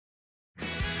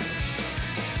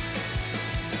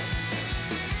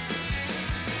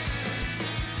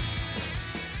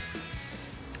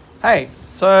Hey,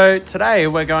 so today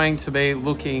we're going to be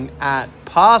looking at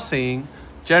passing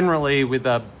generally with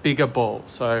a bigger ball.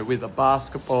 So with a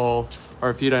basketball, or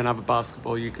if you don't have a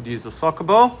basketball, you could use a soccer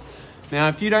ball. Now,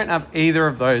 if you don't have either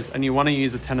of those and you want to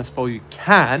use a tennis ball, you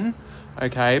can,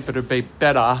 okay, but it'd be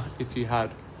better if you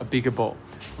had a bigger ball.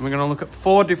 And we're going to look at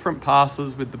 4 different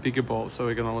passes with the bigger ball. So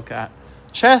we're going to look at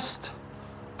chest,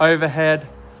 overhead,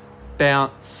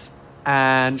 bounce,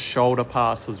 and shoulder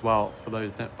pass as well for those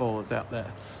netballers out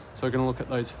there. So we're going to look at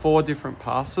those 4 different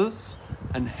passes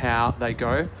and how they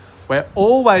go. We're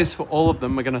always, for all of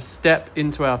them, we're going to step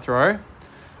into our throw,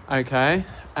 okay?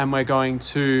 And we're going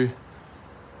to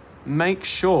make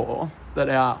sure that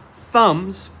our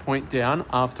thumbs point down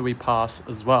after we pass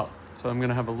as well. So I'm going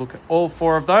to have a look at all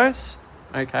 4 of those,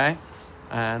 okay?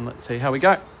 And let's see how we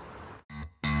go.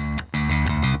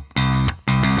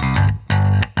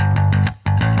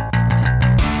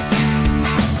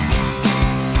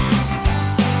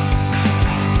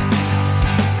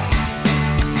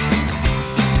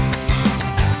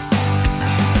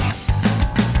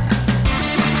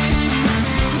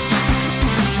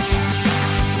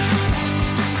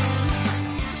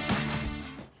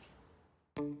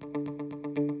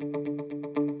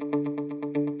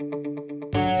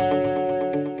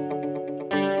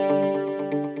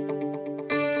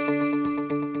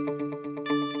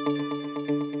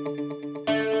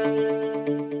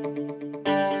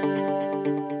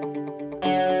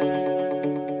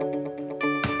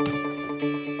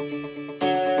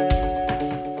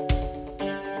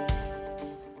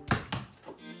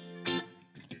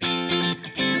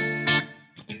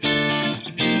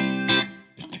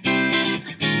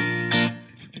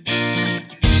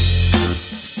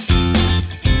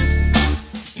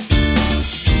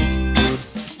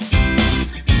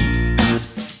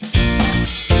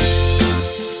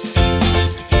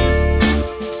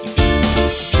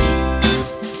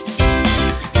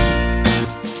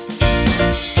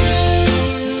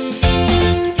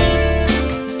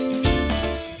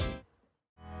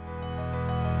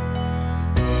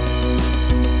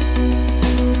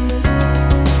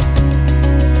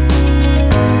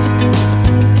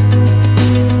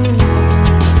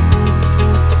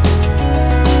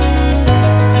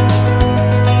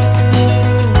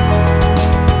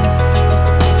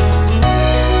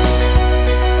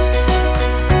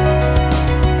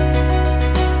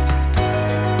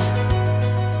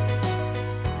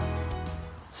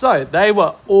 So they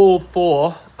were all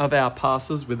 4 of our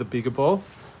passes with a bigger ball.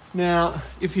 Now,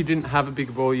 if you didn't have a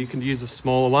bigger ball, you could use a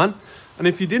smaller one. And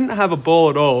if you didn't have a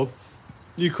ball at all,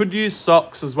 you could use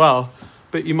socks as well,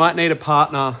 but you might need a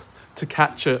partner to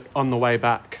catch it on the way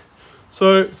back.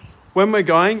 So when we're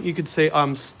going, you could see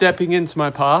I'm stepping into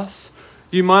my pass.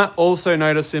 You might also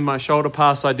notice in my shoulder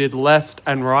pass, I did left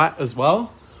and right as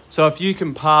well. So if you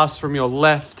can pass from your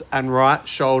left and right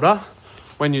shoulder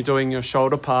when you're doing your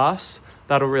shoulder pass,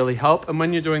 that'll really help. And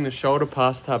when you're doing the shoulder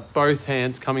pass, to have both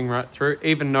hands coming right through,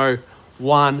 even though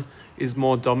one is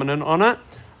more dominant on it.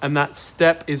 And that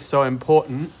step is so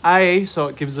important. A, so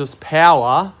it gives us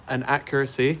power and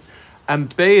accuracy.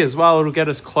 And B, as well, it'll get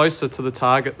us closer to the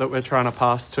target that we're trying to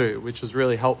pass to, which is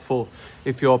really helpful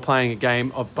if you're playing a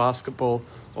game of basketball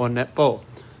or netball.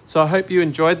 So I hope you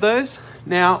enjoyed those.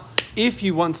 Now, if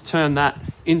you want to turn that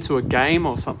into a game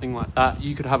or something like that,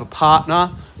 you could have a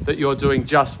partner that you're doing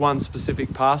just one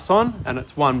specific pass on, and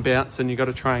it's one bounce and you've got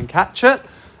to try and catch it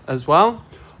as well.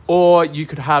 Or you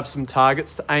could have some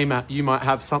targets to aim at. You might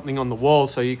have something on the wall,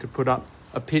 so you could put up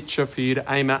a picture for you to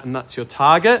aim at, and that's your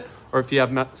target. Or if you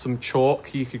have some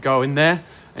chalk, you could go in there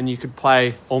and you could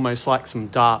play almost like some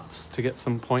darts to get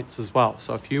some points as well.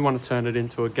 So if you want to turn it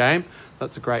into a game,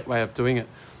 that's a great way of doing it.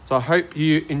 So I hope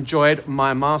you enjoyed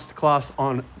my masterclass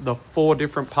on the 4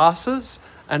 different passes,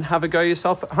 and have a go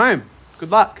yourself at home.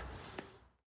 Good luck.